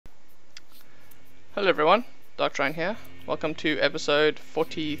Hello everyone, Darktrine here. Welcome to episode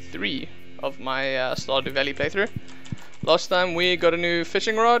 43 of my Stardew Valley playthrough. Last time we got a new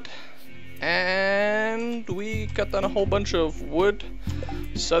fishing rod and we cut down a whole bunch of wood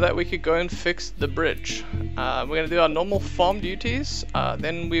so that we could go and fix the bridge. We're going to do our normal farm duties,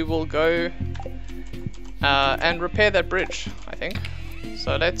 then we will go and repair that bridge, I think.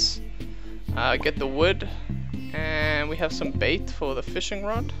 So let's get the wood, and we have some bait for the fishing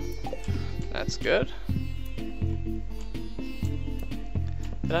rod. That's good.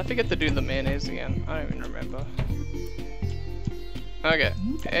 Did I forget to do the mayonnaise again? I don't even remember. Okay,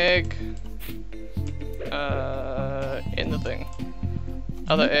 egg in the thing.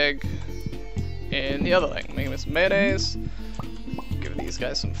 Other egg in the other thing. Making some mayonnaise. Give these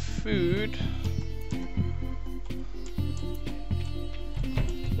guys some food.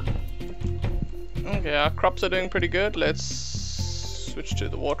 Okay, our crops are doing pretty good. Let's switch to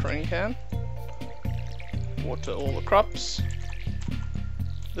the watering can. Water all the crops.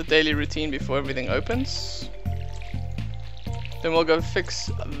 The daily routine before everything opens. Then we'll go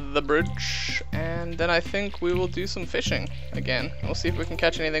fix the bridge, and then I think we will do some fishing again. We'll see if we can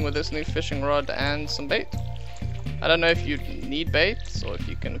catch anything with this new fishing rod and some bait. I don't know if you need bait or if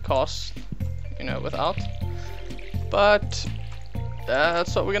you can cast, you know, without. But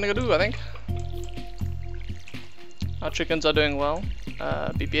that's what we're gonna go do, I think. Our chickens are doing well.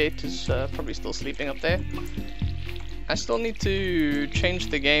 BB-8 is probably still sleeping up there. I still need to change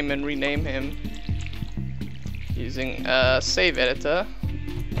the game and rename him using a save editor.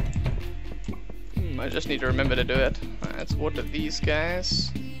 I just need to remember to do it. Let's water these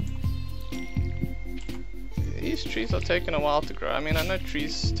guys. These trees are taking a while to grow. I mean, I know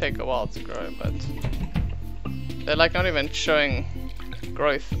trees take a while to grow, but they're like not even showing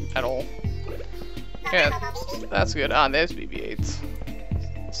growth at all. Yeah, that's good. Ah, there's BB-8.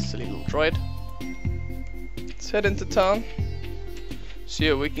 Silly little droid. Let's head into town. See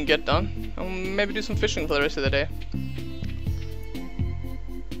what we can get done. And maybe do some fishing for the rest of the day.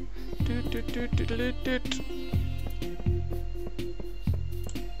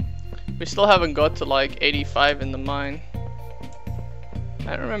 We still haven't got to like 85 in the mine.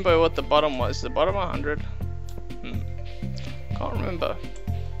 I don't remember what the bottom was. The bottom 100? Can't remember.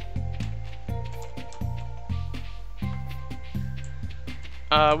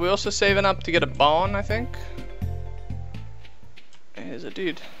 We're also saving up to get a barn, I think. Here's a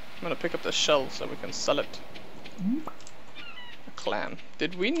dude. I'm gonna pick up the shell so we can sell it. A clam.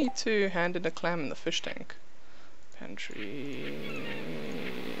 Did we need to hand in a clam in the fish tank? Pantry...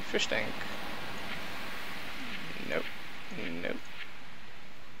 fish tank. Nope. Nope.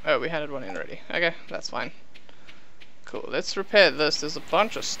 Oh, we handed one in already. Okay, that's fine. Cool, let's repair this. There's a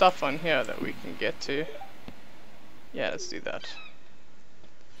bunch of stuff on here that we can get to. Yeah, let's do that.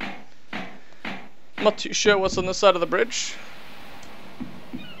 Not too sure what's on the side of the bridge.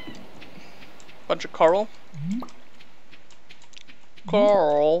 Bunch of coral.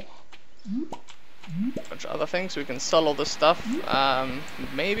 Coral. Bunch of other things. We can sell all this stuff.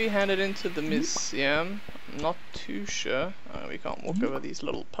 Maybe hand it into the museum. I'm not too sure. We can't walk over these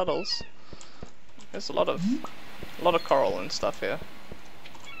little puddles. There's a lot of coral and stuff here.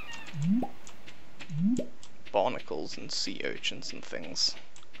 Barnacles and sea urchins and things.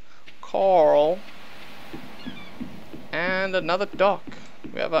 Coral. And another dock.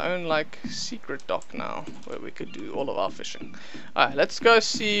 We have our own like secret dock now where we could do all of our fishing. Alright, let's go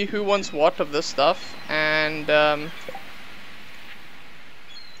see who wants what of this stuff, and the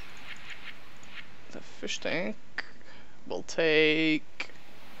fish tank will take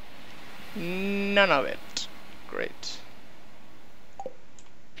none of it. Great.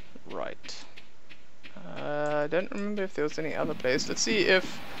 Right. I don't remember if there was any other place. Let's see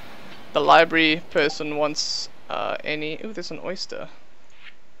if the library person wants any... Ooh, there's an oyster.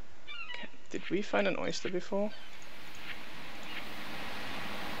 Okay. Did we find an oyster before?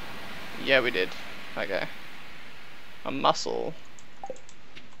 Yeah, we did. Okay. A mussel.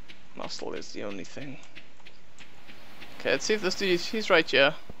 Mussel is the only thing. Okay, let's see if this dude, he's right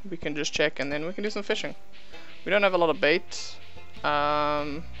here. We can just check and then we can do some fishing. We don't have a lot of bait.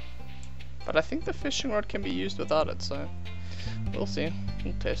 But I think the fishing rod can be used without it, so we'll see.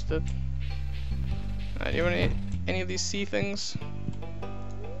 We'll test it. Do you want any of these sea things?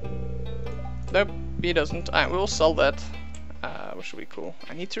 Nope, he doesn't. Alright, we'll sell that. Which should be cool.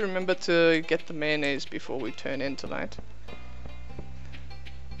 I need to remember to get the mayonnaise before we turn in tonight.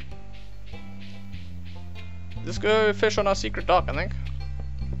 Let's go fish on our secret dock, I think.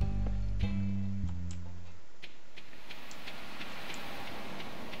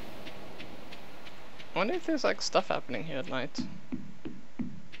 I wonder if there's like stuff happening here at night.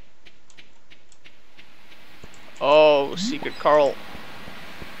 Oh, secret coral.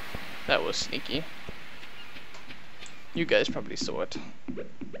 That was sneaky. You guys probably saw it.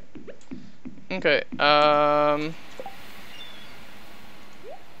 Okay,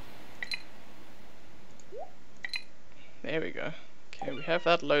 there we go. Okay, we have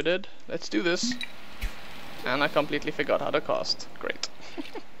that loaded. Let's do this. And I completely forgot how to cast. Great.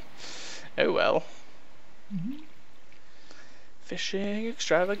 Oh well. Fishing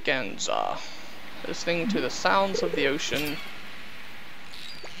extravaganza. Listening to the sounds of the ocean.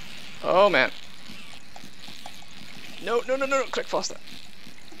 Oh man. No, no, no, no, click faster.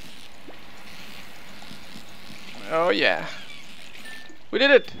 Oh yeah. We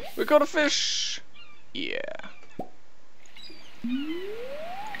did it! We caught a fish! Yeah.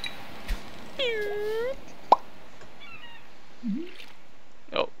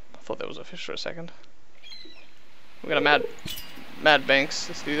 Oh, I thought there was a fish for a second. We got a mad banks.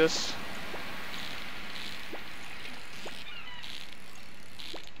 Let's do this.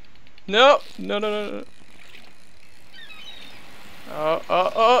 No! No, no, no, no.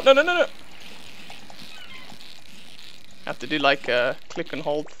 Oh, no, no, no, no! Have to do like a click and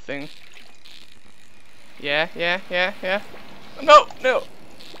hold thing. Yeah, yeah, yeah, yeah. No, no!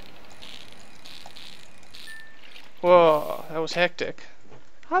 Whoa, that was hectic.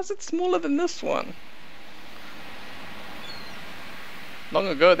 How's it smaller than this one? Long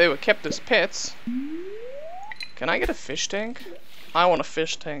ago they were kept as pets. Can I get a fish tank? I want a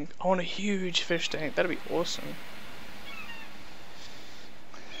fish tank. I want a huge fish tank. That'd be awesome.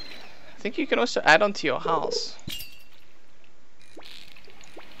 I think you can also add on to your house.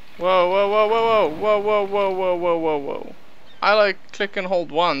 Whoa, whoa, whoa, whoa, whoa, whoa, whoa, whoa, whoa, whoa, whoa. I like click and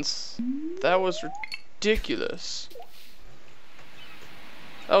hold once. That was ridiculous.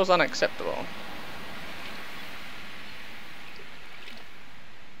 That was unacceptable.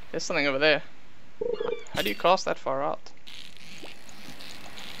 There's something over there. How do you cast that far out?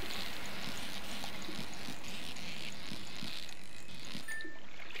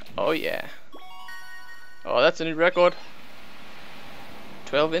 Oh yeah. Oh, that's a new record.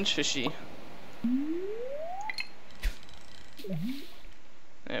 12-inch fishy.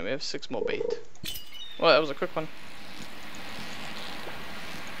 And we have 6 more bait. Well, that was a quick one.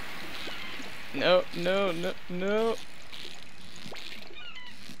 No, no, no, no.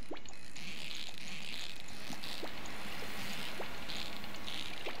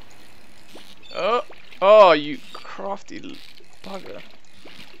 Oh, oh, you crafty bugger.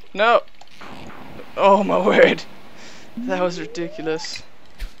 No. Oh my word. That was ridiculous.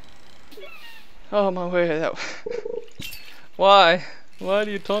 Oh my word. That Why? Why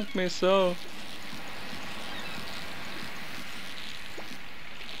do you taunt me so?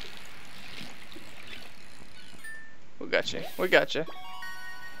 We got you. We got you.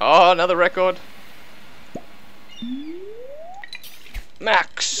 Oh, another record.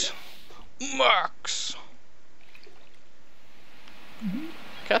 Max. Max.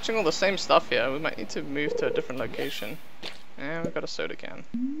 Catching all the same stuff here. We might need to move to a different location. And we've got a soda can.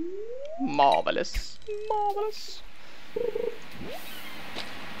 Marvelous. Marvelous.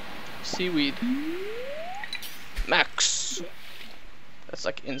 Seaweed. Max. That's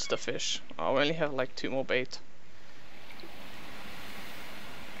like insta fish. Oh, we only have like 2 more bait.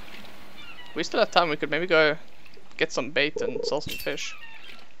 We still have time. We could maybe go get some bait and sell some fish.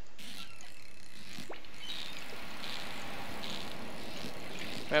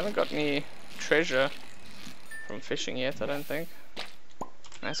 We haven't got any treasure from fishing yet, I don't think.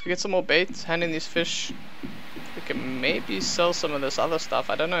 Let's go get some more bait, hand in these fish. We can maybe sell some of this other stuff.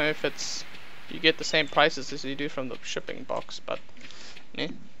 I don't know if it's you get the same prices as you do from the shipping box, but yeah,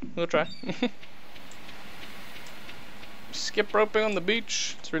 we'll try. Skip roping on the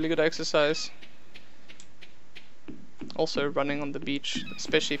beach. It's really good exercise. Also running on the beach,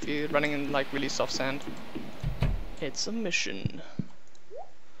 especially if you're running in like really soft sand. It's a mission.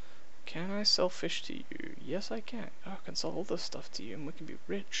 Can I sell fish to you? Yes I can. Oh, I can sell all this stuff to you and we can be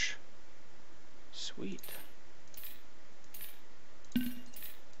rich. Sweet.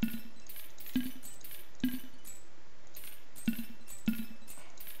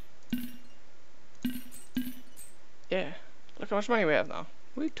 Yeah. Look how much money we have now.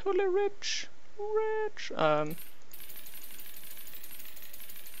 We're totally rich. Rich. Let's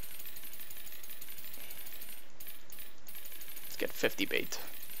get 50 bait.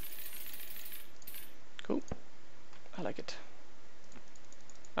 Cool. I like it.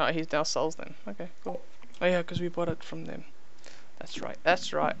 Oh, he now sells them. Okay, cool. Oh yeah, because we bought it from them. That's right,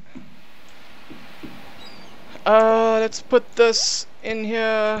 that's right. Let's put this in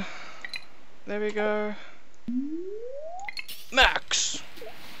here. There we go. Max!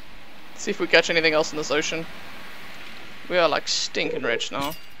 Let's see if we catch anything else in this ocean. We are like stinking rich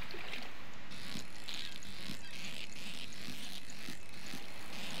now.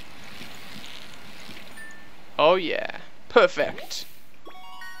 Oh yeah, perfect.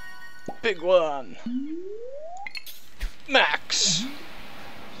 Big one. Max.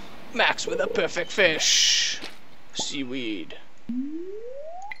 Max with a perfect fish. Seaweed.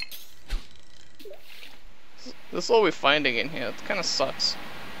 This is all we're finding in here. It kind of sucks.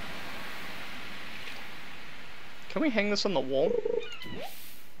 Can we hang this on the wall?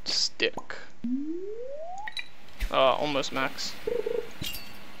 Stick. Oh, almost max.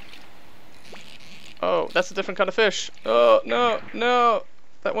 Oh, that's a different kind of fish. Oh, no, no.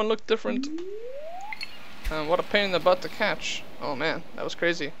 That one looked different. What a pain in the butt to catch. Oh man, that was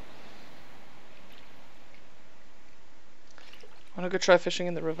crazy. I want to go try fishing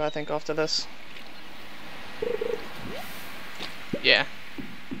in the river, I think, after this. Yeah,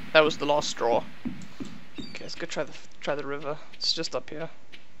 that was the last straw. Okay, let's go try the river. It's just up here.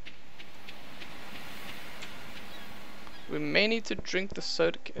 We may need to drink the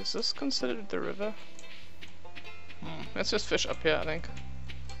soda. Is this considered the river? Let's just fish up here, I think.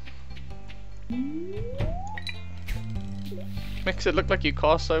 Makes it look like you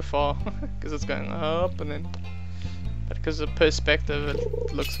cast so far, because it's going up and then. But because of perspective,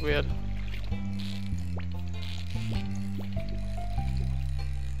 it looks weird.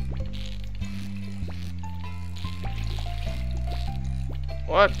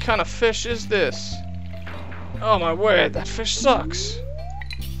 What kind of fish is this? Oh my word, that fish sucks.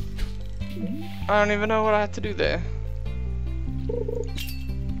 I don't even know what I had to do there.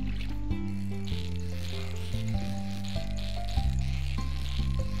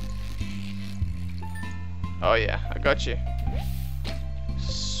 Oh yeah, I got you.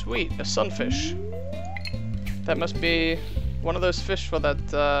 Sweet, a sunfish. That must be one of those fish for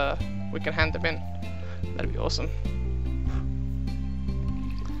that we can hand them in. That'd be awesome.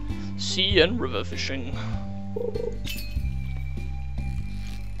 Sea and river fishing.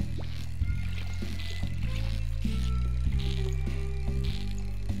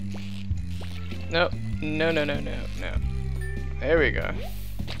 No, no, no, no, no, no. There we go.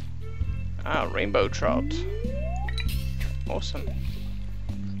 Ah, rainbow trout. Awesome.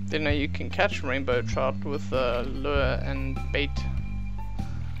 Didn't know you can catch rainbow trout with lure and bait.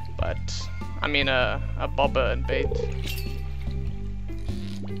 But, I mean a bobber and bait.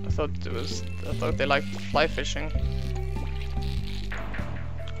 I thought they liked fly fishing.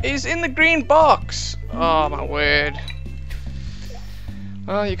 He's in the green box! Oh my word.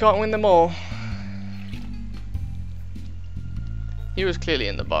 Well, you can't win them all. He was clearly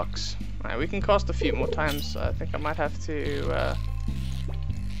in the box. Alright, we can cast a few more times. I think I might have to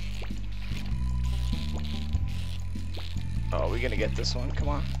Oh, we're gonna get this one, come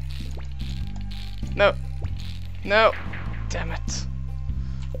on. No! No! Damn it.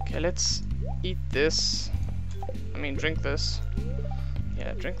 Okay, let's eat this. I mean, drink this.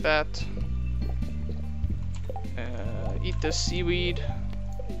 Yeah, drink that. Eat this seaweed.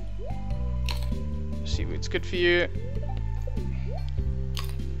 Seaweed's good for you.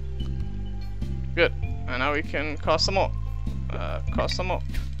 Good. And now we can cast some more. Cast some more.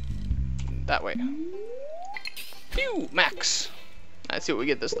 That way. Pew! Max! Let's see what we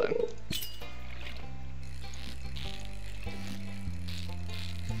get this time.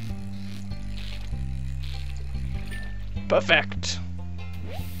 Perfect.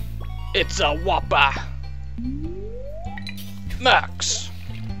 It's a whopper. Max.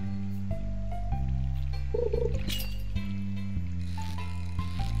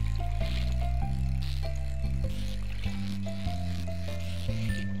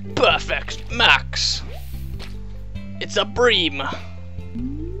 Perfect. Max. It's a bream.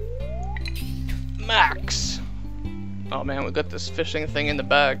 Max. Oh man, we got this fishing thing in the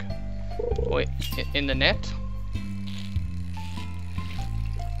bag. Wait, in the net?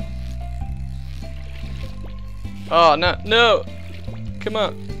 Oh no, no! Come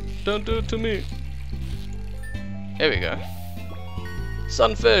on, don't do it to me. There we go.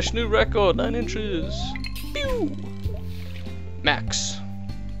 Sunfish, new record, 9 inches. Pew! Max.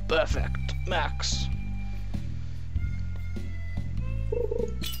 Perfect, max.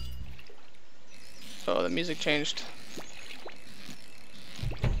 Oh, the music changed.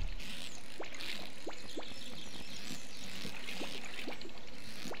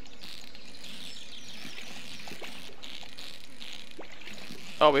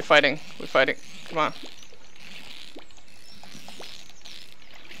 Oh, we're fighting. We're fighting. Come on.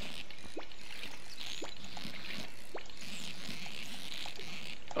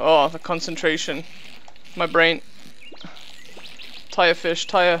 Oh, the concentration. My brain. Tire fish,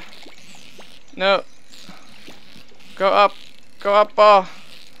 tire. No. Go up. Go up, bar.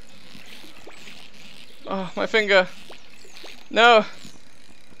 Oh, my finger. No.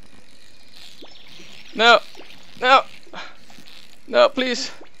 No. No. No,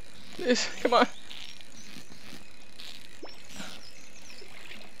 please. Please, come on.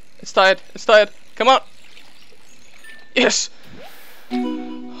 It's tired. It's tired. Come on. Yes.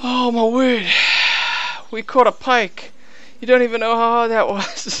 Oh my word. We caught a pike. You don't even know how hard that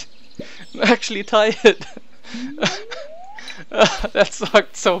was. I'm actually tired. That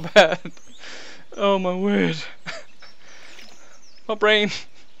sucked so bad. Oh my word. My brain.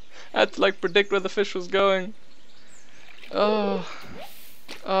 I had to like predict where the fish was going. Oh.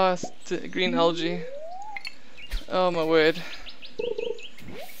 Oh, it's green algae. Oh my word.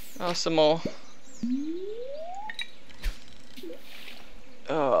 Oh, some more.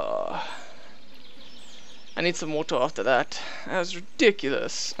 Oh. I need some water after that. That was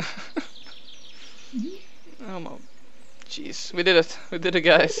ridiculous. Oh my. Jeez. We did it. We did it,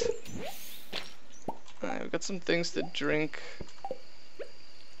 guys. Alright, we've got some things to drink.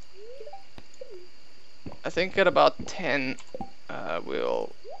 I think at about 10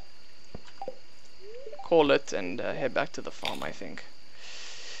 we'll call it and head back to the farm, I think.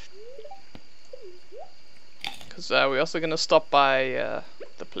 Because we're also going to stop by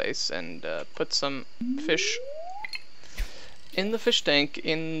the place and put some fish in the fish tank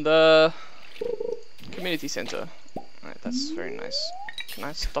in the community center. Alright, that's very nice. Can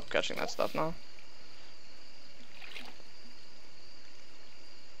I stop catching that stuff now?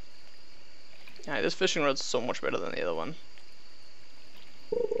 Yeah, this fishing rod's so much better than the other one.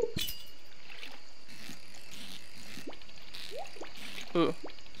 Ooh.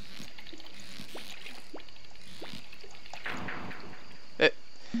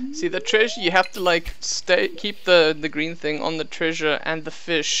 See, the treasure, you have to like keep the green thing on the treasure and the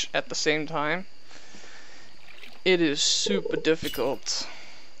fish at the same time. It is super difficult.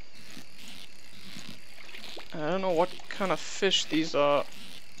 I don't know what kind of fish these are.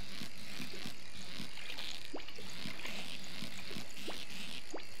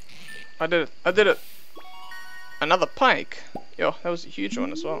 I did it. I did it. Another pike. Yo, that was a huge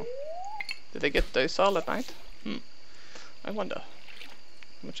one as well. Did they get docile at night? I wonder.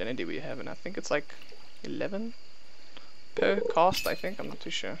 How much energy we have, and I think it's like 11 per cast, I think. I'm not too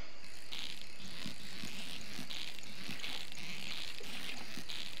sure.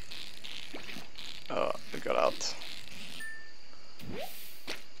 Oh, we got out.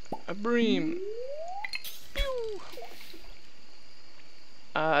 A bream. Pew!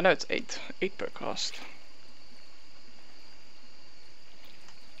 No, it's 8. 8 per cast.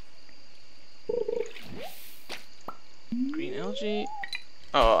 Green algae.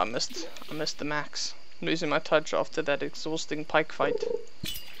 Oh, I missed the max. I'm losing my touch after that exhausting pike fight.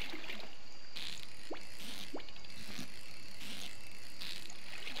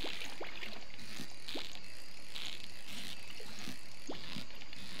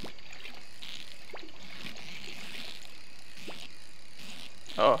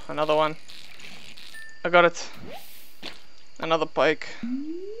 Oh, another one. I got it. Another pike.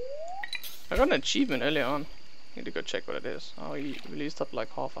 I got an achievement earlier on. Need to go check what it is. Oh, we released up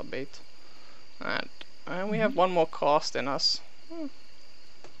like half our bait. And we have one more cast in us.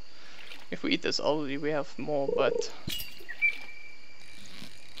 If we eat this algae, we have more, but I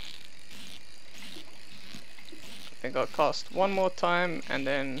think I'll cast one more time and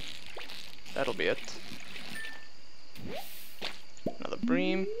then that'll be it. Another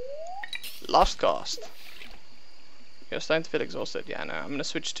bream. Last cast. You're starting to feel exhausted. Yeah, no, I'm gonna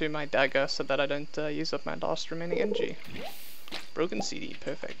switch to my dagger so that I don't use up my last remaining energy. Broken CD,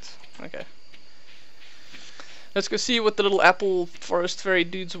 perfect. Okay. Let's go see what the little apple forest fairy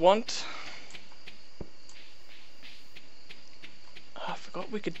dudes want. Oh, I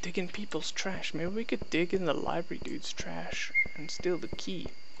forgot we could dig in people's trash. Maybe we could dig in the library dude's trash and steal the key.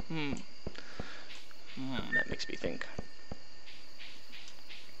 That makes me think.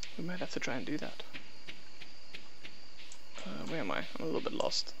 We might have to try and do that. Where am I? I'm a little bit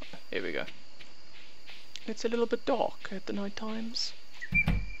lost. Here we go. It's a little bit dark at the night times.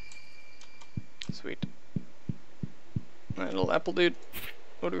 Sweet. Alright, little apple dude.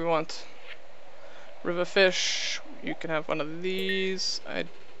 What do we want? River fish. You can have one of these.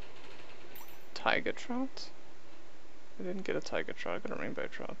 Tiger trout? I didn't get a tiger trout, I got a rainbow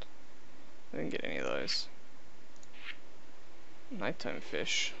trout. I didn't get any of those. Nighttime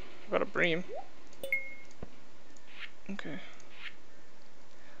fish. I got a bream. Okay.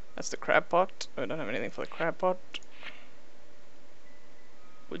 That's the crab pot. Oh, I don't have anything for the crab pot.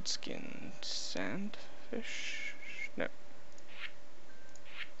 Woodskin sandfish. No.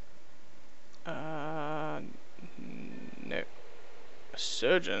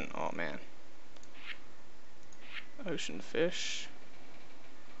 Surgeon, oh man. Ocean fish.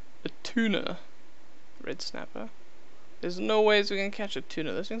 A tuna. Red snapper. There's no ways we can catch a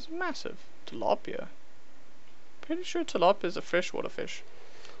tuna. This thing's massive. Tilapia. Pretty sure tilapia is a freshwater fish.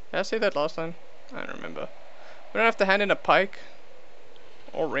 Did I say that last time? I don't remember. We don't have to hand in a pike.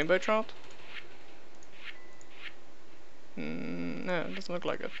 Or rainbow trout. No, it doesn't look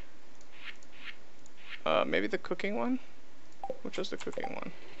like it. Maybe the cooking one? Which was the cooking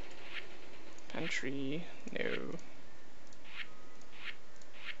one? Pantry. No.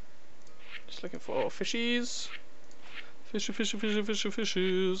 Just looking for fishies.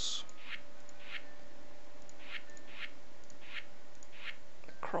 Fishies.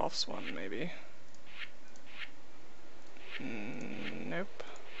 Crafts one, maybe. Nope.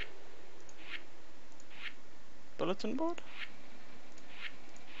 Bulletin board?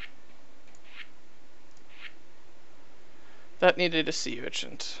 That needed a sea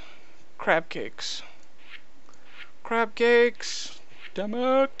urchin. Crab cakes. Crab cakes! Damn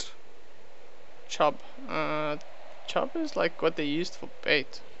it! Chub. Chub is like what they used for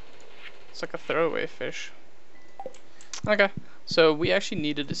bait. It's like a throwaway fish. Okay, so we actually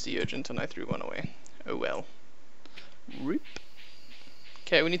needed a sea urchin and I threw one away. Oh well. Rip.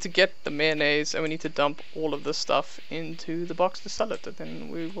 Okay, we need to get the mayonnaise and we need to dump all of this stuff into the box to sell it, and then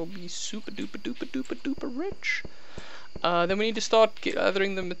we will be super duper rich. Then we need to start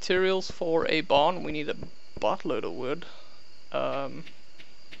gathering the materials for a barn. We need a buttload of wood.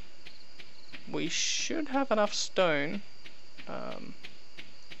 We should have enough stone. And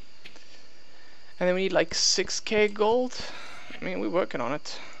then we need like 6k gold. I mean, we're working on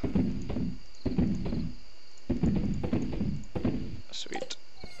it. Sweet.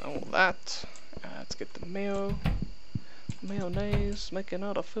 All that. Let's get the mayonnaise. Making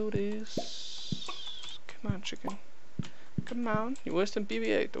out of foodies. Come on, chicken. Come on. You're worse than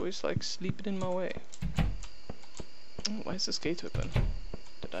BB-8. Always like sleeping in my way. Oh, why is this gate open?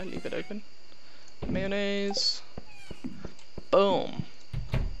 Did I leave it open? Mayonnaise. Boom.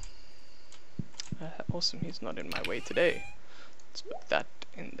 Awesome, he's not in my way today. Let's put that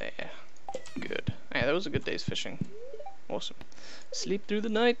in there. Good. Hey, that was a good day's fishing. Awesome. Sleep through the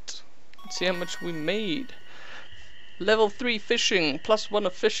night. Let's see how much we made. Level 3 fishing, +1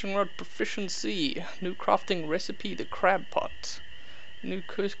 of fishing rod proficiency. New crafting recipe, the crab pot. New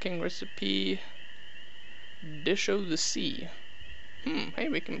cooking recipe, dish of the sea. Hey,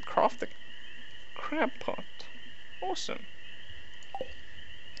 we can craft the crab pot. Awesome.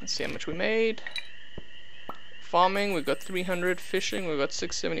 Let's see how much we made. Farming, we've got 300. Fishing, we've got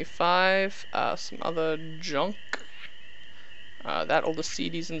 675. Some other junk. That, all the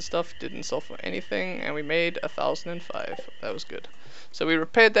CDs and stuff didn't sell for anything, and we made 1,005. That was good. So we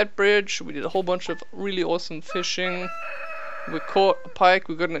repaired that bridge, we did a whole bunch of really awesome fishing. We caught a pike,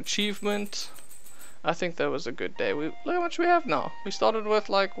 we got an achievement. I think that was a good day. Look how much we have now. We started with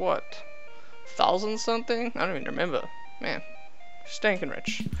like, what? 1,000 something? I don't even remember. Man, stinking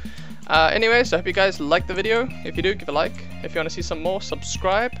rich. Anyways, I hope you guys liked the video. If you do, give a like. If you want to see some more,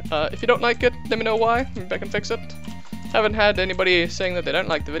 subscribe. If you don't like it, let me know why. Maybe I can fix it. Haven't had anybody saying that they don't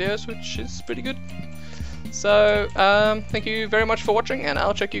like the videos, which is pretty good. So, thank you very much for watching, and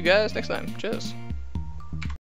I'll check you guys next time. Cheers.